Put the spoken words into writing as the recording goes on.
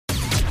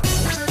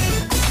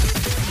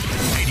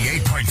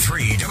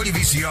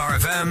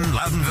WVCR-FM,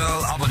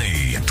 Loudonville,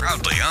 Albany.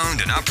 Proudly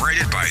owned and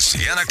operated by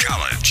Siena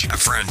College, a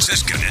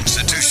Franciscan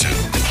institution.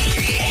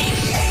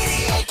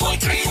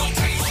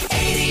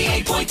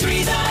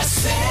 88.3 The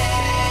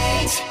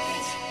Saint.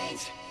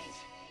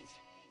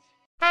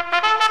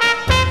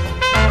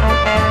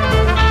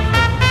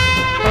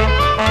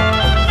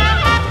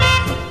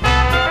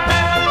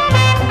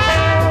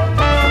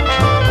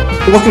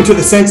 Welcome to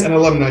the Saints and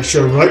Alumni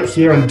Show right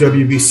here on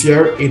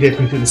WVCR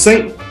 88.3 The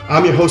Saint.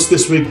 I'm your host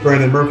this week,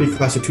 Brandon Murphy,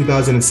 class of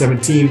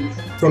 2017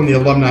 from the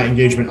Alumni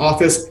Engagement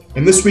office.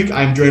 And this week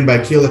I'm joined by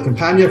Kayla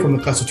Campana from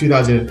the class of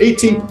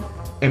 2018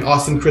 and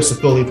Austin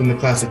Crisafulli from the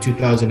class of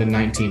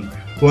 2019,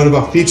 one of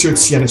our featured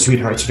Siena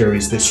Sweetheart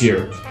stories this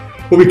year.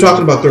 We'll be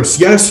talking about their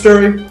Siena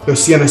story, their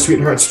Siena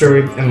Sweetheart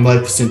story, and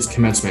life since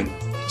commencement.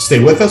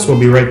 Stay with us. We'll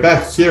be right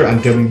back here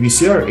on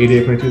WVCR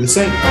 88.3 The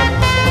Saint.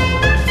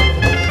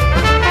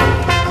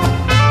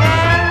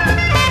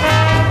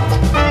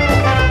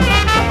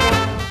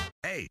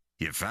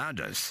 You found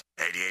us.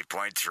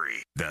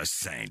 88.3 The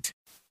Saint.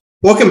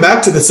 Welcome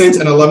back to the Saints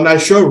and Alumni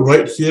Show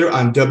right here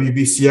on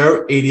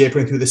WVCR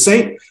 88.3 The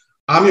Saint.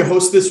 I'm your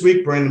host this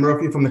week, Brandon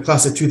Murphy from the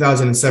class of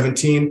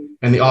 2017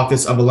 and the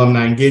Office of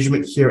Alumni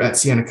Engagement here at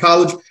Siena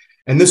College.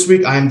 And this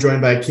week I am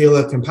joined by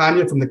Kayla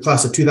Campana from the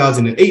class of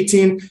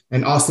 2018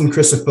 and Austin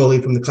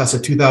Crisafulli from the class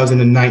of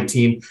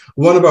 2019,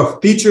 one of our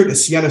featured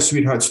Siena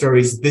Sweetheart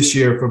stories this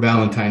year for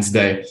Valentine's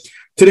Day.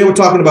 Today we're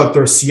talking about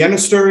their Siena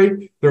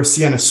story, their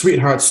Siena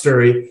Sweetheart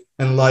story,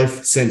 and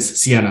life since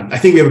Siena. I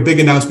think we have a big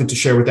announcement to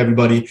share with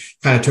everybody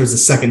kind of towards the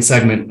second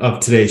segment of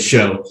today's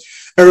show.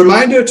 A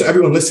reminder to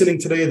everyone listening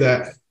today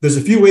that there's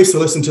a few ways to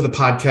listen to the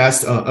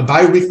podcast, a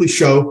bi-weekly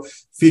show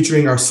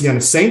featuring our Siena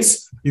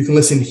Saints. You can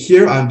listen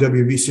here on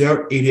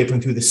WVCR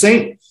 88.3 The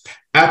Saint,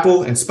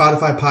 Apple and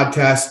Spotify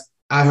podcasts,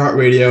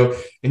 iHeartRadio,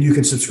 and you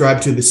can subscribe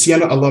to the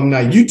Siena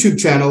Alumni YouTube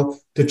channel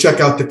to check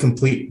out the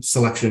complete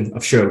selection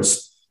of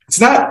shows. It's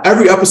not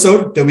every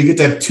episode that we get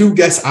to have two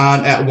guests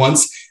on at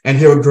once and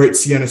hear a great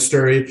Siena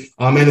story.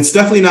 And it's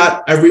definitely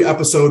not every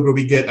episode where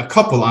we get a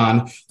couple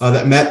on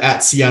that met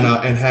at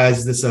Siena and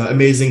has this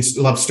amazing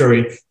love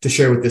story to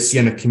share with the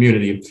Siena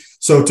community.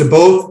 So to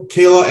both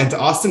Kayla and to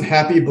Austin,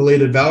 happy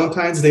belated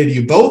Valentine's Day to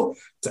you both,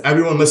 to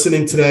everyone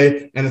listening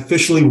today, and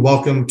officially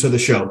welcome to the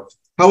show.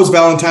 How was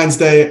Valentine's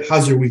Day?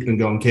 How's your week been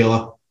going,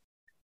 Kayla?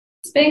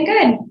 It's been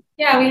good.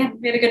 Yeah, we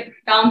had a good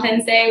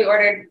Valentine's Day.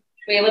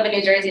 We live in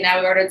New Jersey now.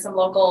 We ordered some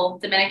local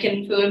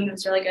Dominican food, and it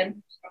was really good.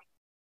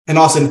 And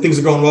Austin, things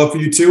are going well for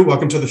you too.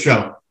 Welcome to the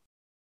show.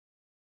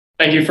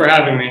 Thank you for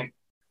having me.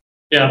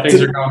 Yeah,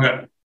 things are going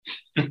good.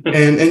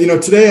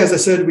 and today, as I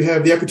said, we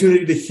have the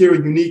opportunity to hear a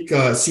unique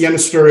Siena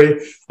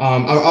story.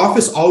 Our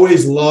office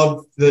always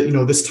loved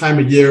this time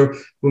of year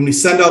when we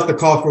send out the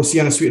call for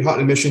Siena Sweetheart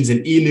admissions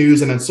in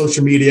e-news and on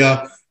social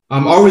media.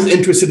 I'm always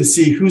interested to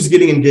see who's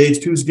getting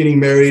engaged, who's getting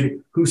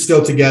married, who's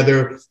still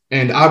together,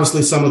 and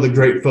obviously some of the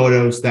great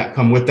photos that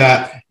come with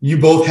that. You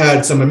both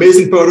had some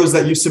amazing photos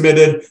that you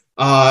submitted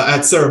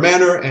at Sarah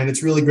Manor, and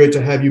it's really great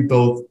to have you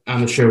both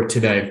on the show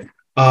today.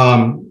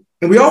 And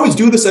we always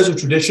do this as a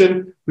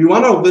tradition. We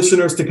want our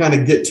listeners to kind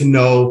of get to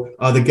know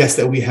the guests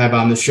that we have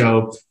on the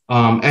show.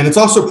 And it's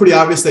also pretty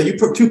obvious that you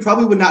two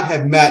probably would not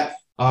have met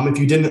if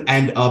you didn't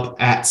end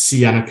up at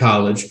Siena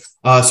College.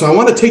 So I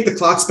want to take the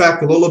clocks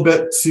back a little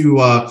bit to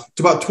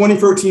about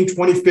 2013,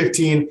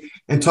 2015,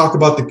 and talk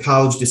about the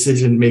college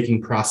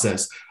decision-making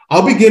process.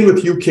 I'll begin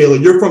with you,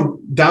 Kayla. You're from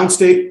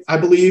downstate, I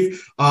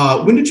believe.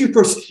 When did you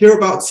first hear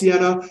about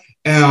Siena?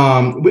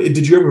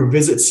 Did you ever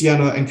visit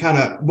Siena? And kind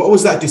of what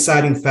was that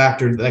deciding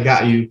factor that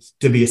got you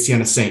to be a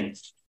Siena Saint?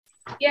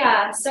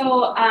 Yeah,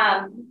 so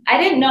I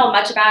didn't know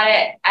much about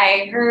it.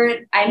 I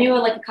knew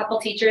like a couple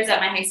teachers at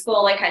my high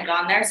school had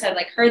gone there, so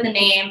I'd heard the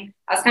name.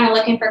 I was kind of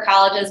looking for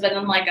colleges within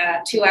a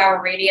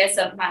 2-hour radius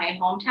of my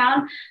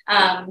hometown,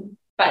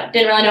 but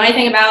didn't really know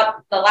anything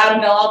about the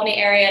Loudonville, Albany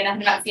area,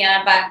 nothing about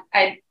Siena, but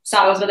I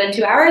saw it was within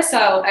 2 hours, so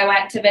I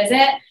went to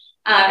visit.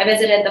 I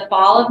visited the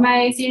fall of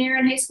my senior year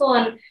in high school,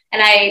 and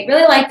I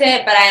really liked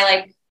it, but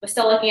I was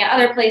still looking at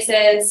other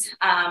places,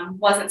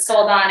 wasn't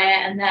sold on it,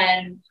 and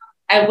then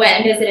I went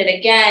and visited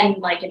again,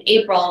 in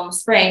April in the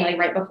spring,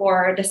 right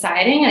before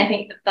deciding. And I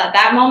think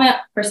that moment,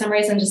 for some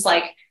reason, just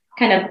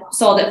kind of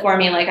sold it for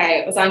me.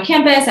 I was on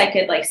campus, I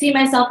could see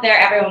myself there.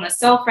 Everyone was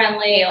so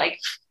friendly.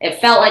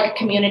 It felt like a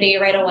community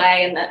right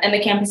away. And the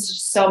campus is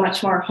just so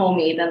much more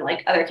homey than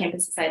other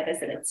campuses I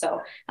visited.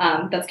 So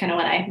that's kind of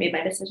when I made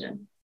my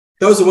decision.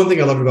 That was the one thing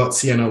I loved about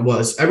Siena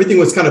was everything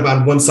was kind of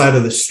on one side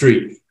of the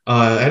street.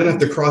 I didn't have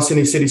to cross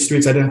any city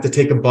streets. I didn't have to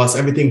take a bus.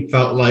 Everything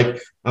felt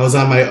like I was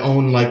on my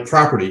own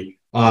property.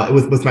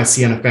 With my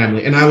Siena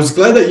family. And I was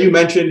glad that you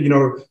mentioned,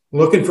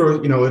 looking for, a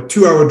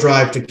 2-hour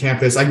drive to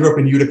campus. I grew up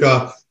in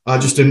Utica,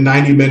 just a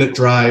 90-minute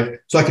drive.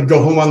 So I could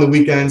go home on the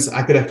weekends.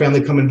 I could have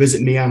family come and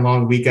visit me on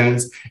long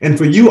weekends. And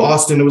for you,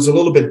 Austin, it was a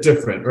little bit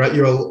different, right?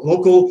 You're a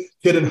local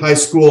kid in high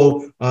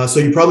school, so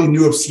you probably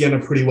knew of Siena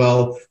pretty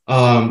well.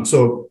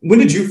 So when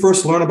did you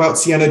first learn about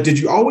Siena? Did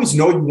you always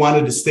know you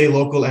wanted to stay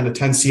local and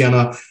attend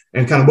Siena?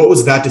 And kind of what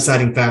was that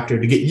deciding factor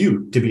to get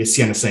you to be a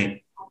Siena Saint?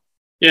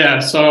 Yeah,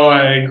 so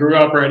I grew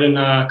up right in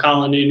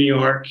Colony, New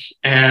York,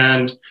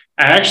 and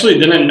I actually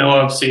didn't know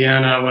of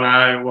Siena when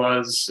I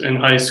was in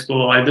high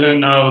school. I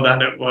didn't know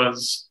that it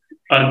was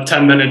a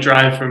 10-minute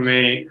drive from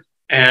me,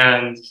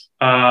 and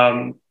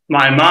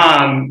my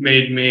mom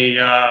made me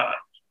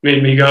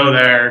go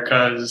there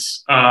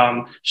because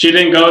she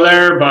didn't go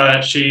there,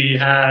 but she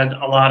had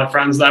a lot of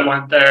friends that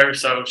went there,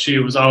 so she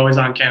was always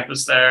on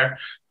campus there.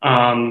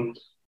 Um,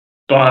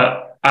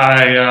 but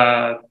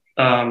I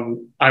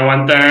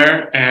went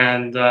there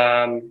and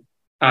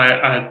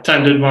I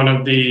attended one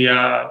of the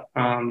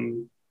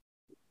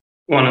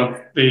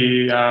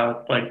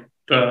like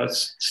the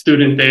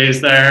student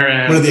days there,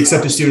 and One of the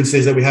accepted student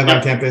days that we have Yep.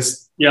 on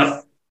campus.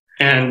 Yep.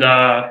 And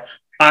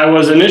I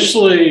was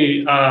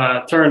initially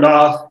turned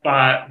off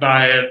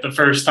by it the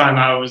first time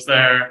I was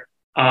there.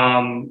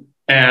 And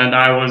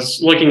I was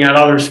looking at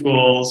other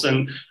schools,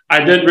 and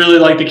I did really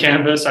like the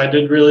campus. I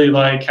did really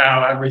like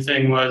how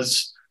everything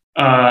was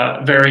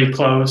very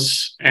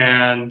close.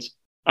 And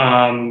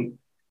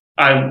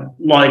I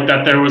liked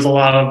that there was a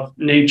lot of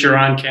nature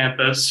on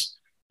campus.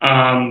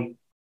 But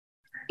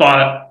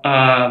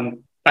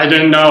I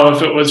didn't know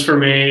if it was for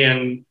me.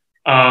 And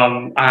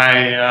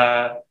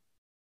I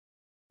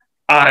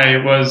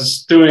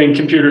was doing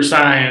computer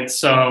science,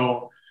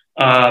 so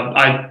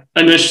I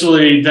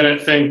initially didn't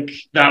think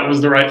that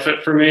was the right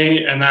fit for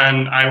me, and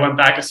then I went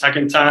back a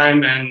second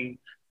time, and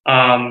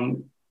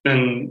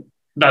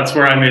that's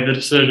where I made the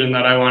decision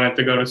that I wanted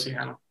to go to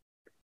Siena.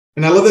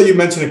 And I love that you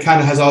mentioned it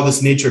kind of has all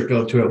this nature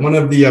feel to it. One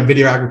of the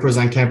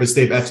videographers on campus,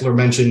 Dave Etchler,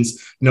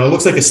 mentions, it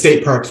looks like a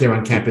state park here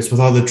on campus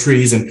with all the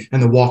trees and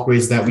the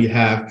walkways that we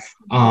have.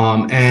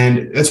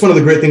 And that's one of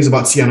the great things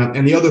about Siena.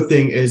 And the other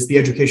thing is the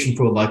education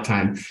for a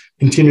lifetime,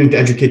 continuing to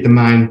educate the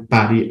mind,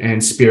 body,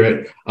 and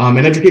spirit. And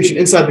education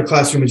inside the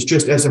classroom is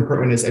just as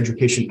important as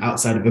education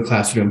outside of the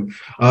classroom.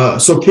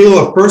 So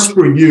Kayla, first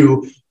for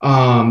you,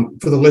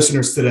 for the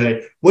listeners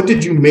today, what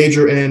did you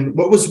major in?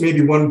 What was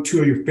maybe one, two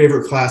of your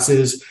favorite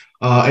classes?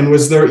 And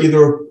was there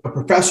either a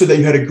professor that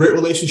you had a great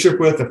relationship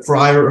with, a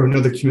friar, or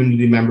another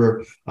community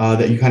member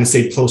that you kind of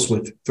stayed close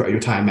with throughout your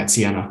time at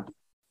Siena?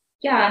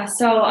 Yeah,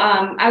 so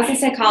I was a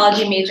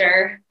psychology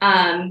major.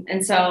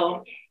 And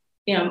so,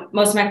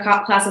 most of my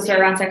classes were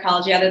around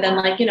psychology, other than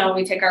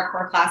we take our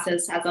core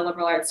classes as a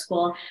liberal arts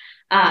school.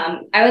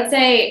 I would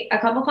say a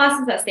couple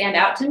classes that stand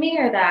out to me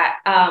are that,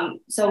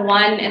 so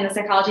one, in the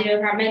psychology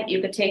department, you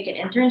could take an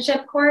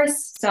internship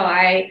course. So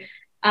I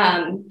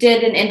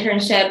did an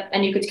internship,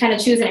 and you could kind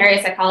of choose an area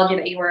of psychology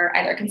that you were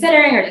either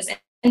considering or just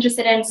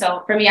interested in.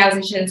 So for me, I was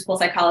interested in school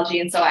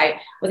psychology. And so I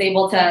was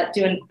able to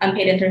do an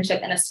unpaid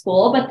internship in a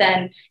school. But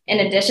then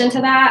in addition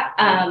to that,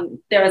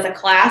 there was a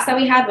class that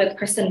we had with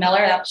Kristen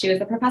Miller. She was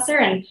the professor.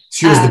 And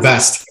she was the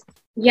best.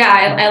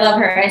 Yeah, I love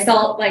her. I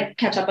still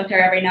catch up with her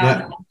every now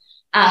and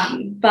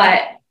then.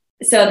 But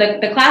so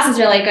the class is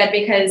really good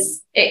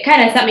because it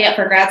kind of set me up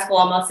for grad school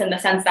almost, in the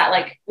sense that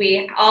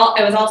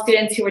it was all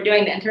students who were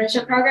doing the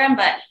internship program,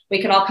 but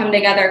we could all come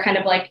together kind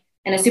of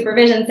in a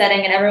supervision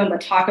setting, and everyone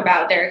would talk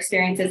about their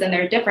experiences and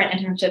their different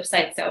internship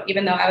sites. So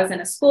even though I was in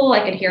a school,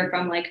 I could hear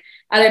from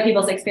other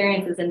people's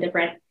experiences in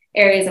different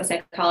areas of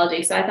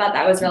psychology. So I thought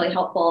that was really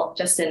helpful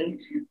just in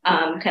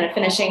kind of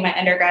finishing my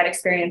undergrad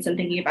experience and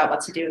thinking about what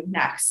to do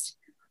next.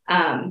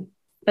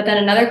 But then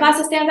another class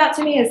that stands out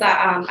to me is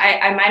that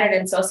I minored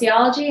in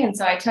sociology. And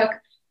so I took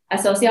a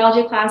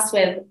sociology class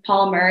with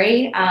Paul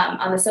Murray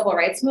on the civil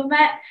rights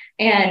movement.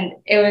 And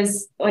it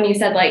was, when you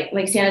said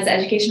Siena's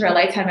education for a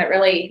lifetime, it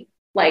really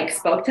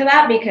spoke to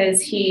that,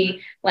 because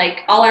he,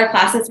 all our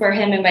classes were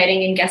him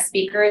inviting in guest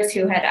speakers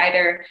who had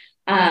either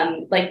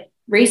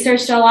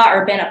researched a lot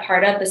or been a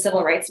part of the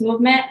civil rights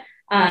movement.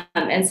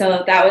 And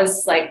so that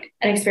was an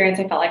experience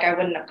I felt like I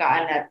wouldn't have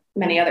gotten at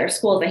many other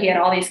schools, that he had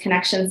all these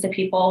connections to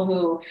people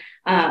who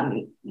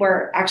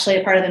were actually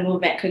a part of the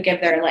movement, could give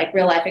their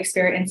real life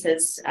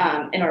experiences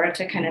in order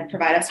to kind of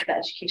provide us with the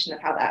education of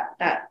how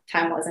that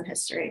time was in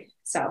history.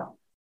 So.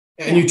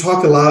 And you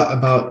talked a lot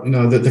about,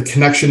 the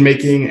connection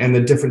making and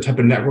the different type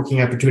of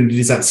networking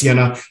opportunities at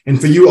Siena.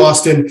 And for you,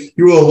 Austin,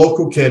 you were a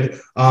local kid,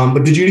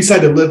 but did you decide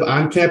to live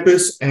on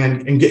campus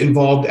and get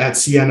involved at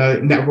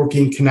Siena,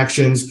 networking,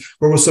 connections?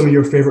 What were some of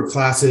your favorite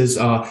classes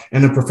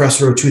and a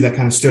professor or two that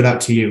kind of stood out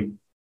to you?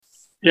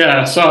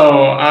 Yeah, so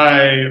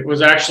I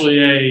was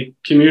actually a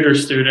commuter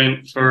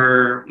student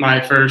for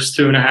my first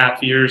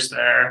 2.5 years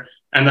there.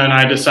 And then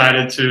I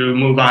decided to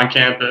move on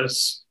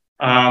campus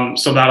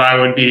so that I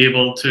would be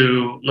able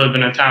to live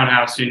in a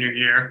townhouse senior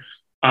year.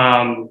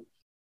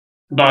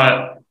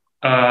 But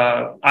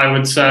I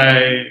would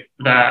say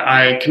that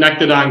I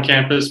connected on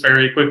campus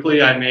very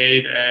quickly. I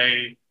made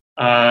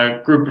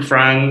a group of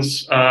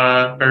friends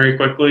very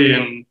quickly,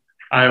 and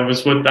I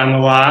was with them a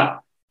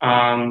lot.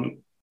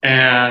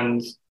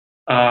 And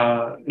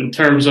in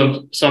terms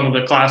of some of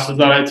the classes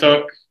that I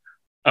took,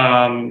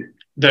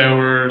 there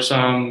were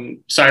some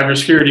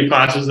cybersecurity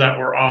classes that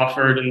were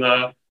offered in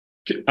the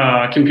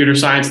computer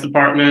science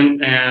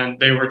department, and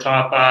they were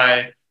taught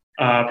by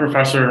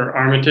Professor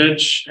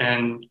Armitage,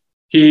 and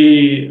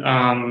he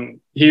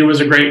he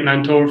was a great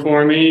mentor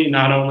for me,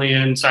 not only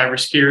in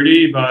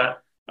cybersecurity,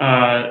 but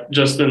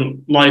just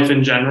in life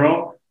in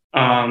general.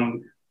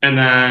 And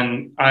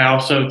then I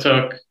also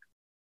took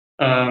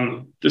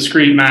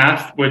discrete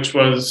math, which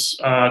was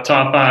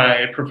taught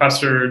by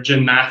Professor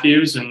Jim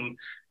Matthews. And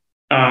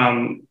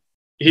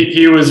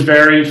he was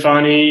very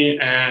funny,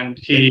 and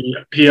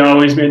he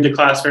always made the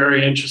class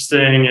very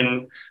interesting.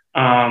 And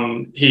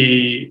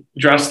he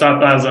dressed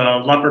up as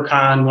a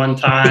leprechaun one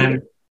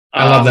time.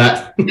 I love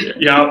that.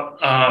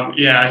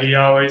 Yeah, he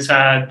always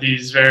had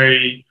these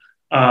very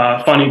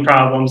funny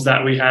problems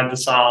that we had to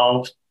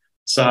solve.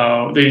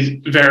 So these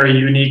very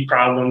unique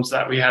problems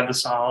that we had to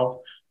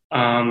solve.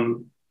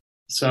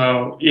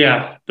 So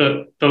yeah,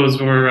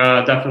 those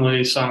were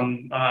definitely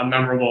some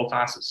memorable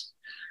classes.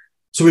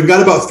 So we've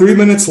got about 3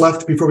 minutes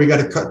left before we got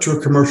to cut to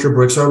a commercial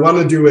break. So what I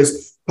want to do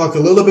is talk a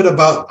little bit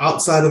about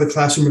outside of the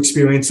classroom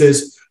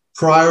experiences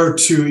prior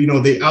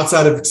to, the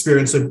outside of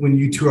experience of when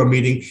you two are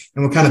meeting,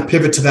 and we'll kind of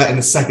pivot to that in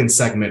the second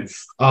segment.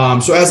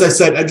 So as I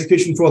said,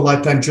 education for a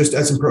lifetime, just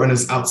as important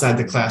as outside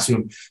the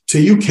classroom. To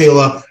you,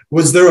 Kayla,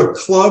 was there a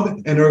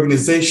club, an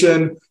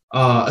organization,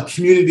 a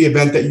community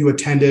event that you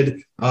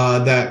attended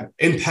that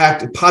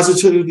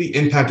positively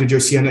impacted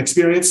your Siena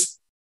experience?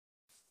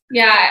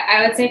 Yeah,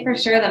 I would say for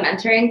sure the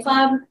mentoring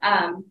club.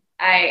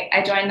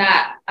 I joined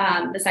that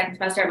the second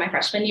semester of my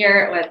freshman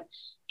year with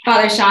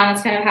Father Sean.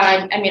 It's kind of how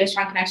I made a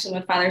strong connection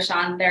with Father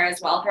Sean there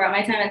as well throughout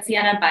my time at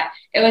Siena. But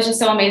it was just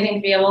so amazing to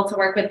be able to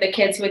work with the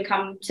kids who would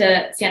come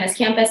to Siena's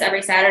campus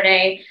every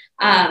Saturday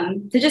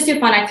to just do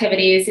fun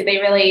activities. They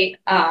really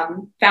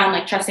found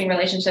like trusting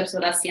relationships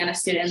with us Siena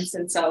students.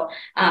 And so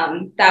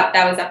that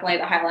was definitely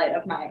the highlight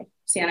of my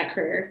Siena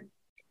career.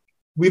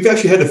 We've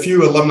actually had a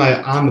few alumni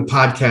on the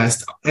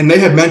podcast, and they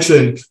have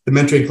mentioned the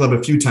mentoring club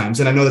a few times.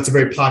 And I know that's a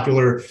very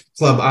popular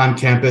club on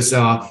campus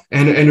and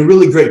a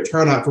really great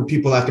turnout for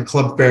people at the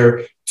club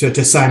fair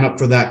to sign up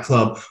for that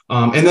club.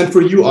 And then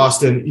for you,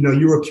 Austin,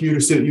 you were a commuter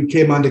student, you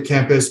came onto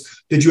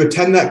campus. Did you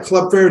attend that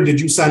club fair? Did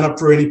you sign up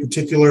for any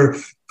particular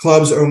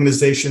clubs,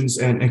 organizations,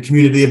 and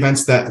community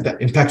events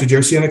that impacted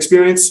your Siena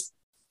experience?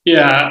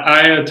 Yeah,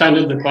 I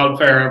attended the club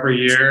fair every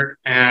year,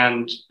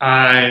 and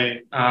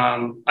I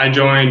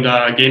joined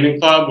a gaming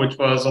club, which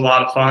was a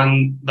lot of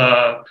fun.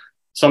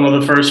 Some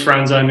of the first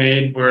friends I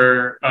made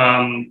were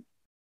in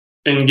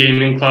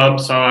gaming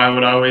clubs, so I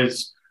would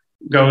always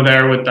go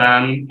there with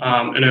them,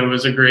 and it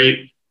was a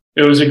great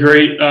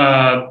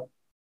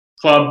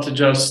club to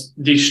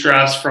just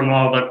de-stress from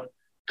all the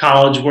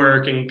college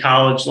work and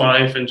college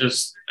life and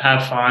just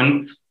have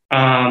fun.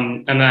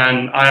 And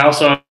then I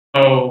also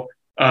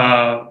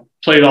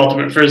played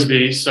ultimate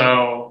frisbee,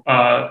 so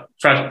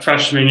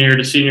freshman year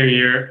to senior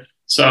year.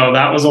 So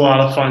that was a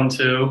lot of fun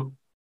too.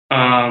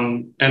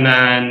 And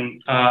then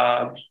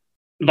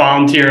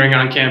volunteering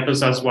on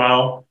campus as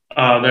well.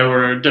 There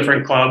were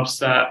different clubs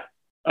that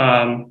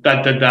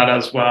did that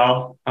as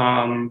well.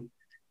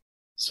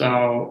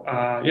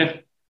 Yeah.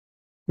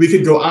 We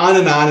could go on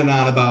and on and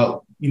on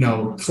about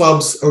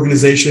clubs,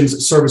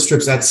 organizations, service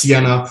trips at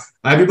Siena.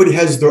 Everybody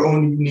has their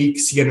own unique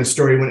Siena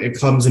story when it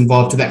comes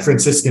involved to that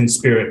Franciscan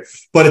spirit.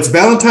 But it's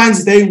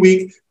Valentine's Day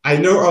week. I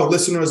know our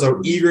listeners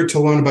are eager to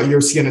learn about your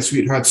Siena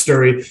Sweetheart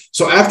story.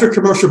 So after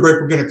commercial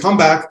break, we're going to come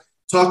back,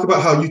 talk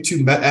about how you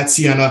two met at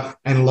Siena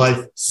and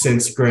life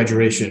since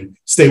graduation.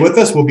 Stay with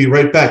us. We'll be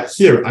right back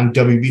here on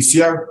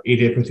WBCR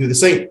 88.3 The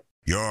Saint.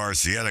 Your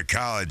Siena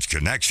College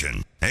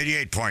Connection,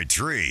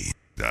 88.3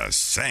 The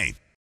Saint.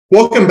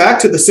 Welcome back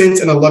to the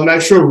Saints and Alumni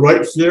Show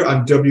right here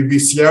on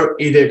WBCR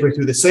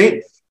 88.3 The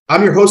Saint.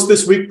 I'm your host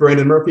this week,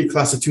 Brandon Murphy,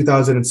 class of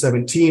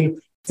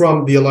 2017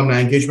 from the Alumni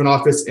Engagement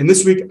Office. And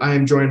this week, I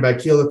am joined by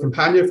Kayla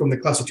Campana from the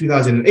class of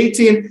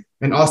 2018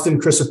 and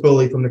Austin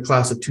Crisafulli from the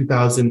class of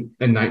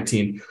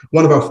 2019.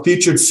 One of our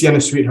featured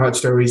Siena Sweetheart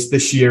stories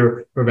this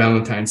year for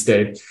Valentine's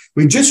Day.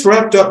 We just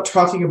wrapped up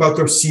talking about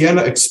their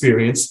Siena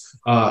experience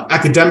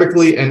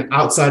academically and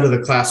outside of the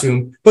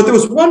classroom. But there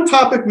was one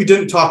topic we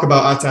didn't talk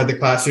about outside the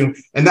classroom,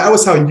 and that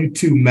was how you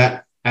two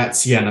met at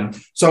Siena.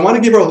 So I want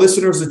to give our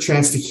listeners a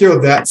chance to hear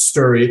that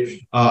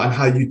story on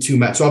how you two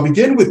met. So I'll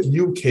begin with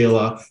you,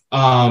 Kayla.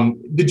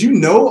 Did you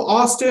know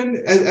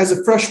Austin as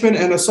a freshman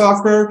and a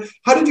sophomore?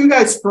 How did you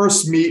guys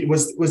first meet?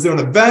 Was there an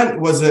event?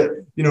 Was it,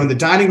 in the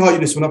dining hall, you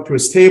just went up to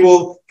his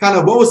table? Kind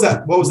of what was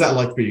that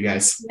like for you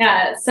guys?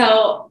 Yeah,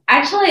 so I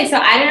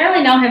didn't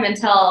really know him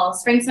until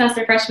spring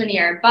semester freshman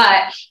year,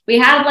 but we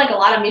had like a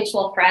lot of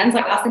mutual friends.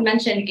 Like Austin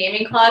mentioned,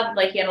 gaming club,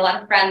 like he had a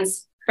lot of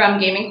friends from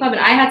gaming club,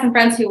 and I had some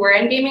friends who were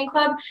in gaming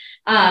club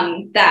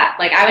that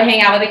like I would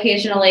hang out with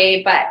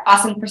occasionally, but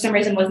Austin for some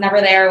reason was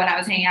never there when I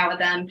was hanging out with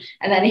them,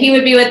 and then he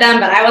would be with them,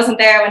 but I wasn't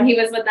there when he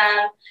was with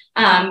them.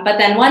 But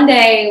then one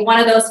day, one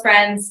of those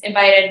friends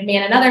invited me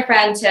and another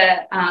friend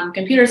to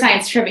computer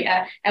science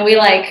trivia, and we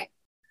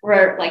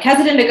were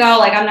hesitant to go.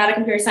 Like, I'm not a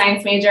computer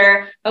science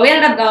major, but we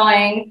ended up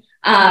going.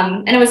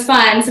 And it was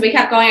fun. So we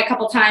kept going a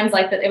couple times,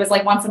 it was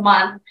once a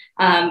month.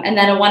 And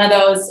then one of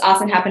those,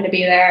 Austin happened to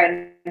be there,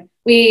 and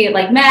we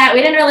met.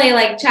 We didn't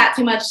really chat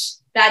too much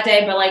that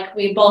day, but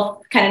we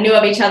both kind of knew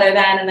of each other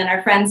then. And then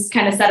our friends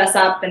kind of set us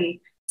up and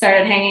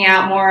started hanging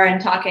out more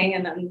and talking,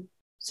 and then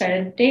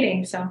started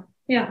dating. So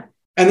yeah.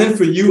 And then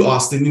for you,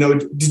 Austin,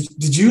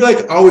 did you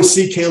like always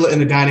see Kayla in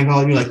the dining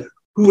hall and you're like,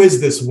 who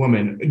is this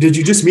woman? Did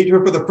you just meet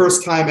her for the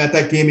first time at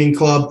that gaming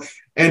club?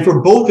 And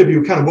for both of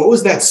you, kind of what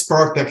was that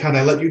spark that kind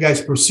of let you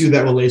guys pursue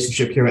that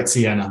relationship here at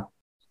Siena?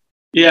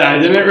 Yeah, I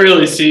didn't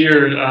really see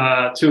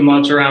her too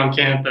much around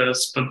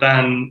campus, but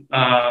then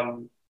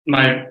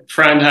my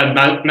friend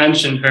had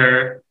mentioned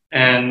her,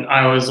 and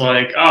I was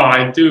like, oh,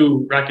 I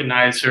do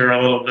recognize her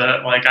a little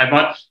bit. Like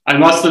I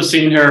must have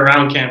seen her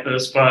around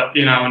campus, but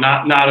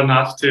not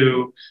enough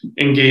to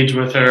engage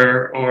with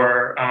her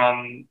or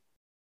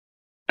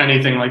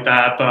anything like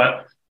that.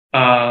 But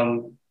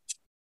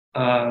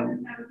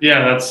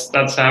yeah,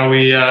 that's how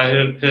we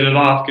hit it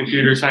off.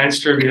 Computer science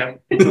trivia.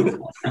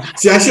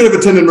 See, I should have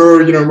attended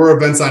more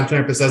events on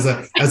campus as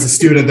a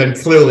student than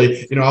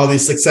clearly, all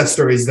these success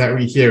stories that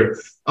we hear.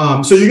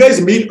 So you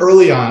guys meet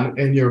early on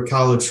in your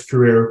college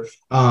career.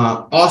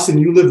 Austin,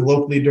 you live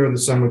locally during the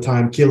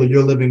summertime. Kayla,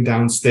 you're living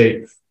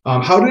downstate.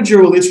 How did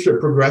your relationship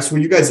progress? Were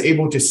you guys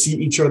able to see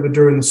each other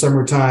during the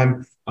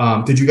summertime?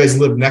 Did you guys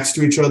live next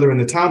to each other in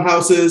the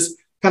townhouses?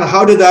 Kind of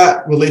how did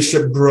that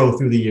relationship grow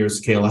through the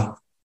years, Kayla?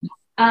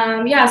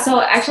 Yeah,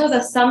 so actually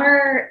the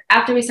summer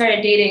after we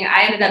started dating,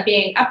 I ended up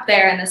being up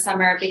there in the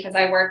summer because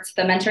I worked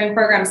the mentoring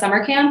program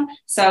summer camp.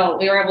 So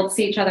we were able to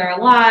see each other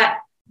a lot.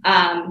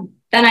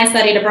 Then I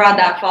studied abroad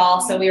that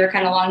fall. So we were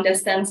kind of long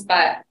distance,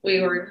 but we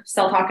were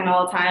still talking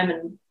all the time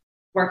and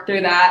worked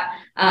through that.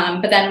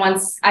 But then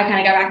once I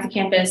kind of got back to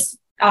campus,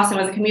 Austin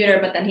was a commuter,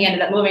 but then he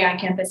ended up moving on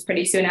campus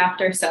pretty soon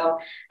after. So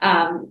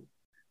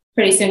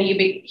pretty soon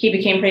he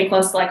became pretty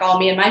close to like all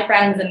me and my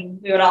friends,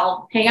 and we would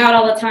all hang out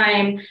all the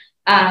time.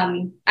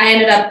 I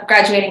ended up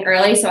graduating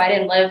early, so I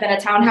didn't live in a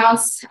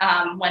townhouse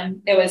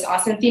when it was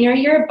Austin's senior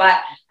year, but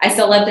I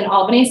still lived in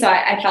Albany. So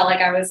I felt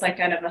like I was like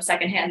kind of a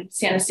secondhand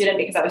Siena student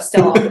because I was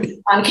still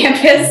on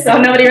campus.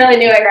 So nobody really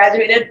knew I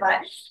graduated,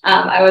 but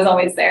I was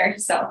always there.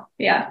 So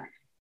yeah.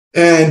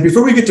 And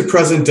before we get to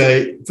present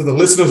day, for the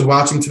listeners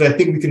watching today, I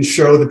think we can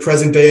show the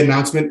present day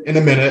announcement in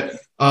a minute.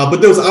 But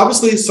there was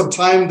obviously some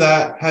time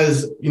that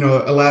has,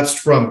 elapsed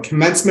from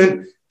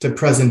commencement to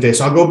present day.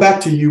 So I'll go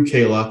back to you,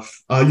 Kayla.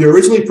 You're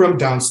originally from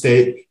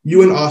downstate.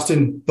 You and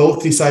Austin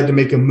both decided to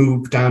make a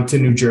move down to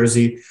New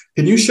Jersey.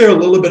 Can you share a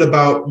little bit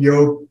about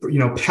your,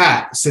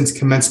 path since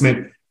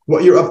commencement,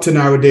 what you're up to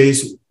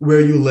nowadays,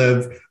 where you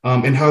live,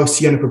 and how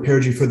Siena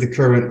prepared you for the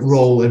current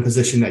role and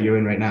position that you're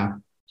in right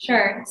now?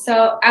 Sure.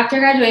 So after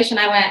graduation,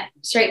 I went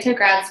straight to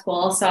grad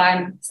school. So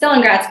I'm still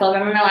in grad school.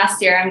 I'm in my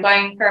last year. I'm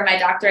going for my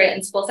doctorate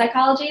in school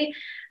psychology.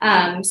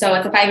 So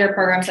it's a 5-year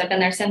program. So I've been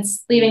there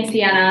since leaving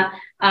Siena.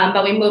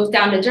 But we moved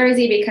down to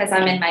Jersey because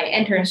I'm in my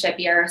internship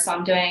year. So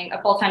I'm doing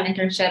a full-time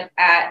internship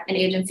at an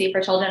agency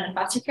for children in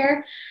foster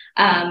care.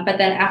 But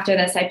then after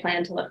this, I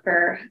plan to look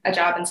for a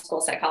job in school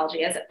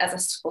psychology as a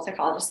school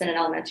psychologist in an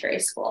elementary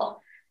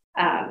school.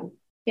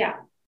 Yeah.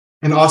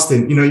 And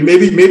Austin,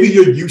 maybe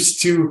you're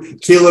used to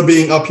Kayla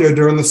being up here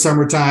during the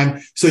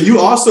summertime. So you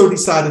also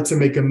decided to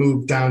make a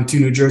move down to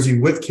New Jersey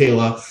with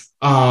Kayla.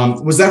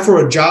 Was that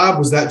for a job?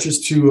 Was that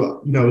just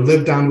to,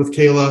 live down with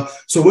Kayla?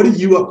 So what are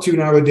you up to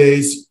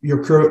nowadays,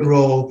 your current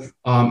role,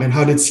 and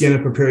how did Siena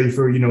prepare you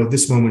for,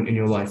 this moment in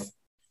your life?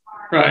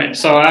 Right.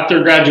 So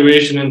after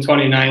graduation in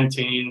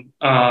 2019,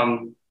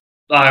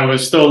 I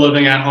was still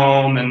living at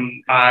home,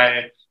 and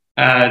I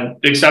had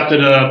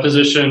accepted a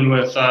position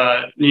with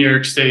New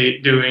York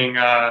State doing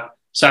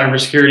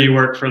cybersecurity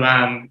work for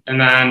them. And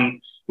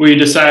then we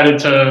decided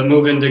to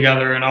move in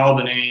together in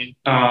Albany,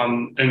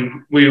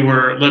 and we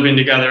were living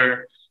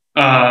together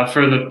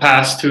for the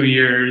past 2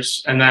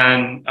 years. And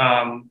then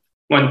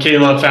when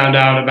Kayla found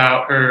out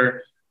about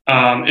her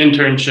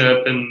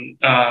internship and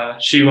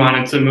she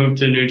wanted to move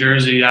to New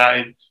Jersey,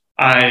 I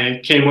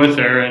came with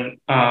her.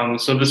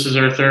 And so this is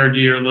our 3rd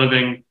year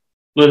living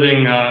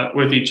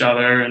with each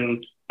other,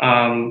 and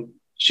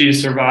she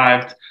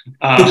survived.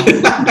 That's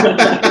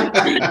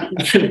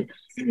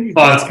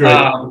great.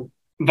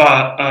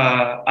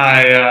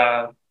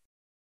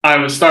 I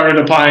was started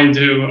applying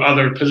to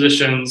other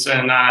positions,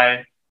 and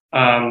I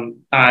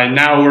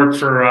now work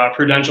for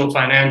Prudential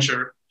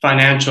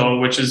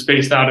Financial, which is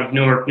based out of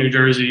Newark, New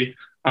Jersey.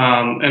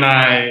 And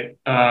I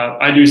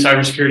do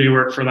cybersecurity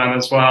work for them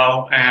as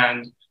well.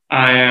 And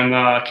I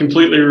am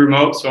completely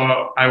remote,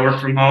 so I work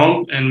from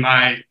home, and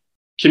my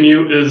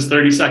commute is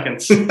 30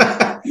 seconds.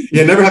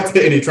 You never have to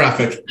hit any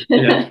traffic.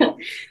 Yeah.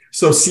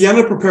 So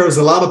Siena prepares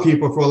a lot of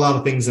people for a lot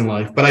of things in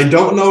life, but I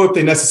don't know if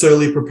they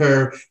necessarily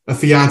prepare a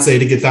fiance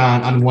to get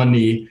down on one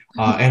knee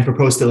and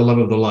propose to the love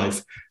of their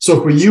life.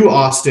 So for you,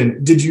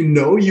 Austin, did you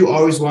know you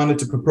always wanted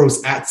to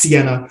propose at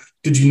Siena?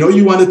 Did you know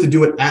you wanted to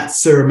do it at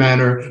Sarah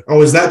Manor? Or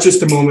was that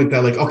just a moment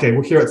that okay,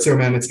 we're here at Sarah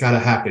Manor, it's got to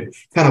happen?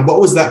 Kind of what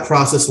was that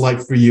process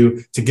like for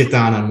you to get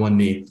down on one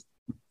knee?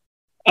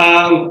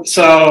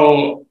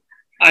 So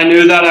I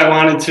knew that I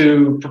wanted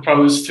to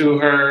propose to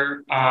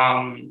her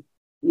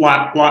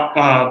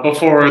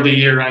before the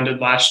year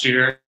ended last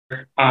year,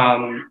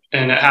 and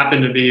it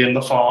happened to be in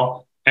the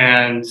fall.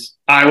 And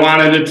I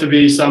wanted it to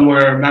be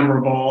somewhere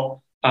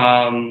memorable.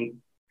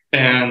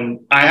 and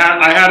I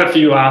had a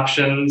few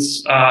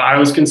options. I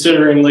was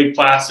considering Lake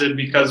Placid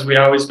because we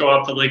always go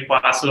up to Lake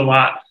Placid a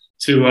lot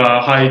to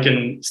hike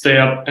and stay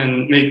up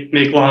and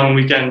make long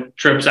weekend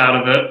trips out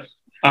of it.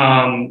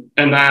 And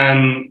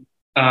then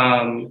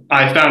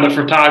I found a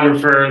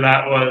photographer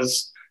that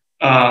was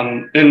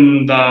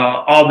in the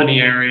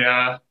Albany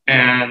area,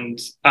 and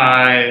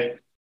I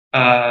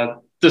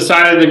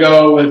decided to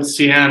go with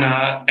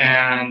Siena.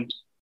 And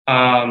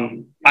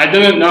I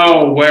didn't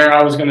know where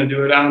I was going to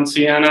do it on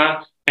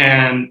Siena.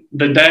 And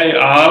the day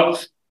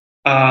of,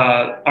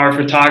 our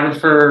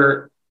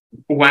photographer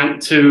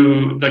went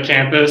to the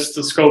campus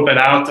to scope it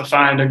out to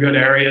find a good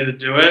area to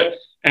do it.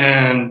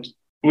 And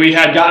we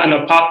had gotten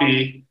a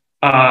puppy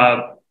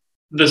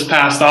this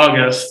past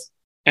August,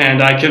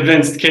 and I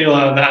convinced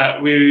Kayla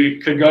that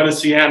we could go to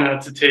Siena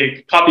to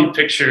take puppy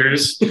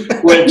pictures,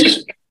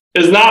 which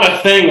is not a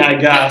thing, I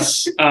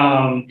guess.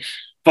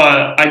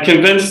 But I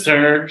convinced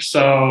her.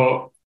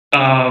 So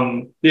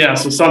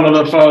so some of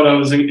the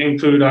photos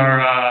include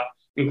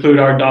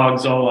our dog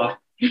Zola.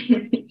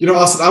 You know,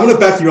 Austin, I want to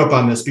back you up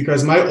on this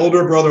because my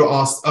older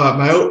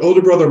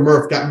brother,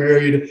 Murph, got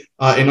married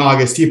in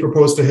August. He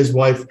proposed to his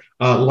wife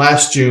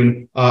last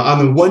June on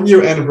the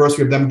 1-year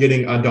anniversary of them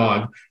getting a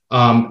dog.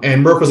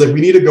 And Murph was like,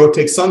 we need to go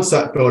take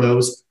sunset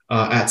photos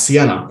at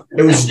Siena.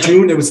 It was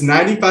June. It was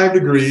 95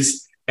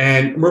 degrees.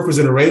 And Murph was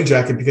in a rain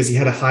jacket because he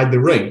had to hide the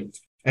ring.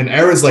 And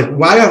Aaron's like,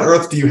 why on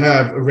earth do you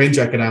have a rain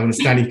jacket on when it's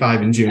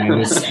 95 in June and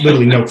there's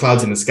literally no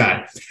clouds in the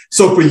sky?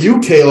 So for you,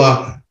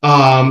 Kayla,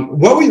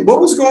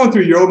 what was going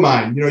through your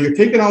mind? You know, you're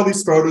taking all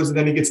these photos and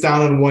then he gets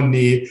down on one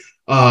knee.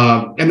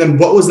 And then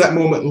what was that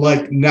moment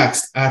like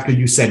next after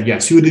you said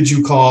yes? Who did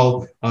you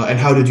call and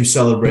how did you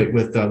celebrate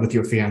with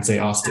your fiance,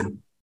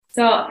 Austin?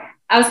 So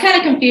I was kind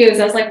of confused.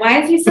 I was like,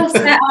 why is he so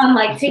set on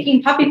like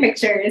taking puppy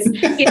pictures?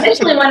 He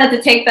initially wanted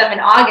to take them in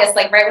August,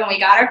 like right when we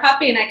got our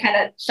puppy, and I kind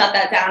of shut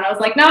that down. I was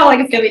like, no, like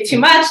it's gonna be too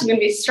much. I'm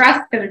gonna be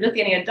stressed because we're just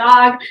getting a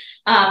dog.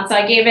 So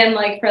I gave in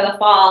like for the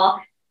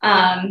fall.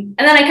 And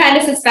then I kind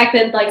of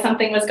suspected like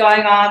something was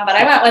going on, but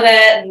I went with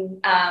it,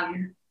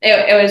 and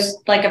it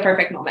was like a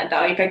perfect moment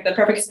though. He picked the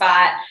perfect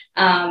spot.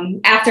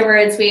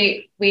 Afterwards,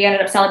 we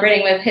ended up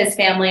celebrating with his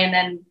family, and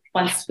then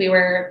once we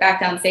were back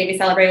downstate, we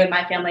celebrated with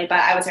my family, but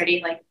I was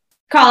already like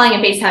calling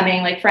and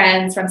FaceTiming like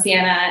friends from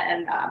Siena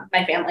and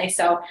my family.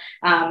 So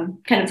kind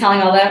of telling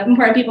all the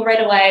important people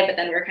right away, but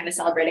then we were kind of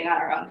celebrating on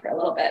our own for a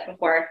little bit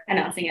before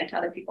announcing it to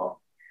other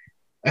people.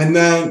 And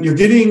then you're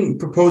getting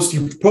proposed.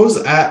 You propose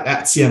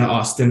at Siena,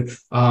 Austin,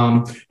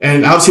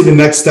 and obviously the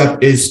next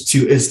step is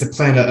to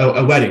plan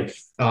a wedding.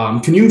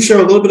 Can you share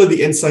a little bit of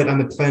the insight on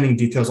the planning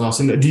details,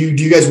 Austin? Do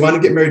you guys want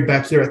to get married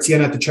back here at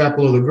Siena at the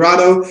Chapel of the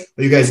Grotto?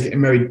 Are you guys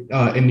getting married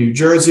in New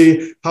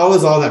Jersey? How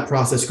is all that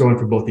process going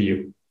for both of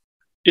you?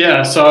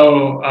 Yeah,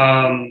 so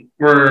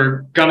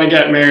we're gonna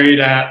get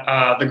married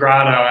at the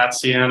Grotto at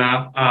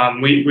Siena.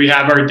 We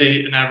have our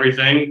date and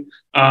everything.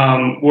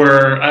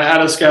 We're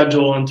ahead of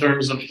schedule in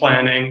terms of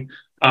planning,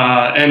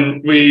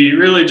 and we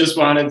really just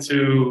wanted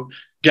to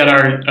get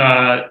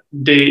our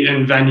date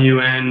and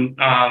venue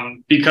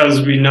in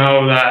because we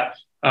know that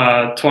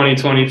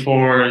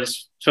 2024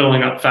 is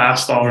filling up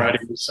fast already.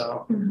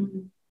 So,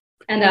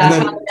 and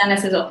Father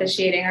Dennis is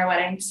officiating our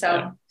wedding,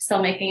 so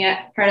still making it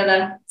part of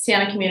the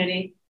Siena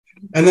community.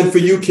 And then for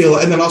you,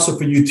 Kayla, and then also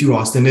for you too,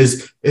 Austin,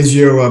 is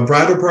your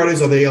bridal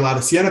parties, are they a lot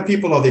of Siena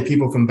people? Are they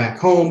people from back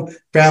home,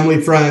 family,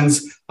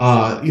 friends?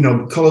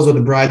 Colors of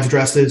the bride's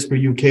dresses for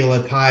you,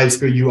 Kayla, ties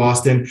for you,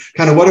 Austin.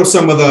 Kind of what are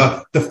some of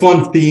the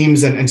fun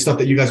themes and stuff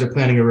that you guys are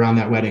planning around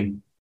that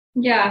wedding?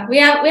 Yeah, we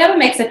have a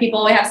mix of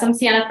people. We have some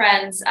Siena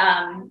friends,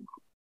 I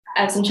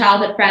have some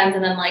childhood friends,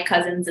 and then like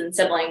cousins and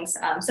siblings.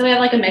 So we have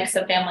like a mix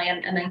of family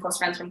and then close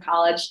friends from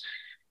college.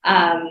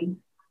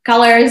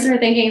 Colors, we're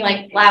thinking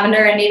like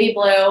lavender and navy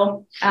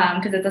blue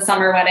because it's a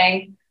summer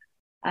wedding.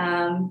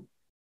 Not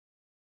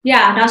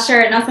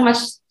so much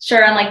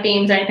sure on like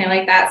themes or anything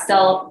like that.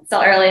 Still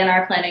early in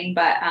our planning,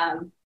 but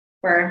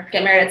we're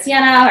getting married at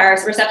Siena.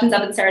 Our reception's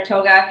up in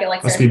Saratoga. I feel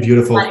like must be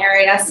beautiful. Fun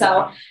area.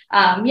 So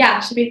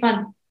it should be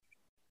fun.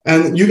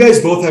 And you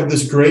guys both have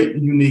this great,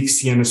 unique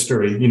Siena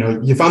story. You know,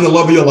 you found the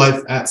love of your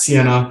life at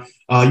Siena.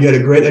 You had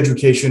a great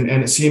education,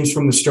 and it seems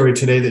from the story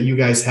today that you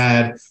guys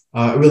had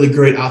a really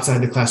great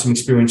outside the classroom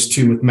experience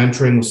too, with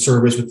mentoring, with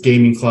service, with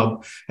gaming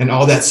club, and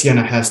all that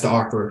Siena has to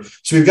offer.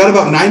 So we've got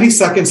about 90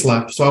 seconds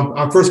left. So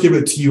I'll first give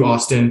it to you,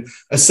 Austin.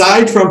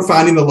 Aside from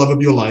finding the love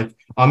of your life,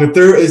 if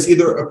there is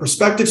either a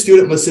prospective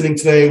student listening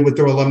today with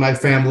their alumni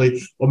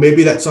family, or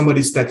maybe that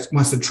somebody that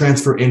wants to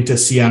transfer into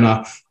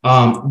Siena,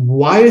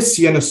 why is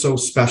Siena so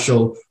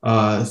special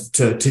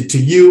to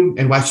you,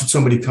 and why should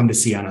somebody come to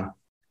Siena?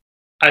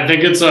 I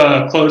think it's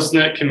a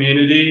close-knit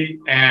community,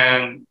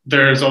 and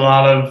there's a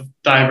lot of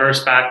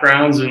diverse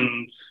backgrounds,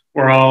 and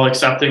we're all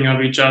accepting of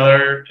each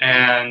other.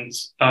 And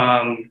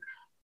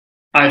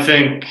I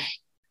think,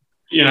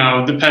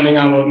 depending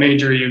on what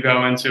major you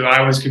go into,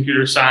 I was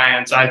computer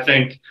science. I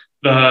think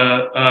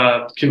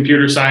the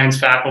computer science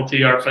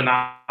faculty are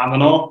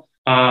phenomenal.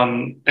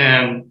 And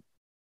then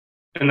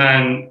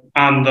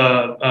on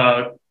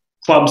the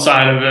club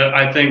side of it,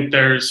 I think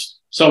there's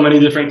so many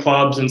different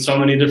clubs and so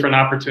many different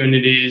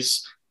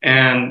opportunities,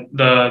 and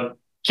the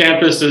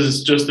campus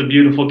is just a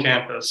beautiful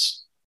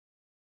campus.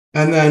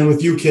 And then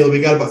with you, Kayla,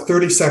 we got about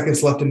 30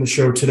 seconds left in the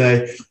show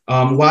today.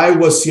 Why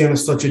was Siena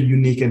such a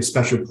unique and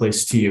special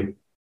place to you?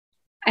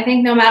 I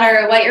think no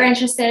matter what you're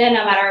interested in,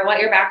 no matter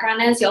what your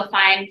background is, you'll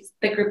find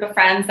the group of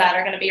friends that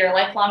are going to be your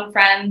lifelong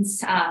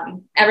friends.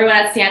 Everyone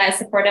at Siena is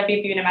supportive of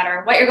you no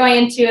matter what you're going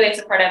into. They're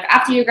supportive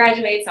after you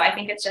graduate. So I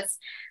think it's just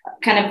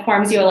kind of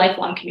forms you a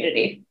lifelong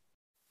community.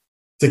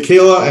 To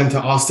Kayla and to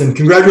Austin,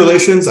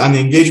 congratulations on the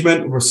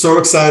engagement. We're so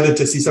excited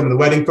to see some of the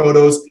wedding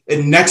photos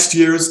in next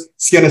year's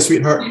Siena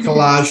Sweetheart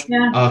collage.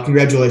 Yeah.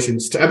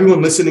 Congratulations. To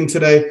everyone listening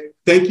today,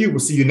 thank you. We'll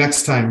see you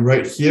next time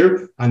right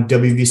here on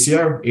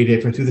WVCR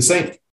 88.3 The Saint.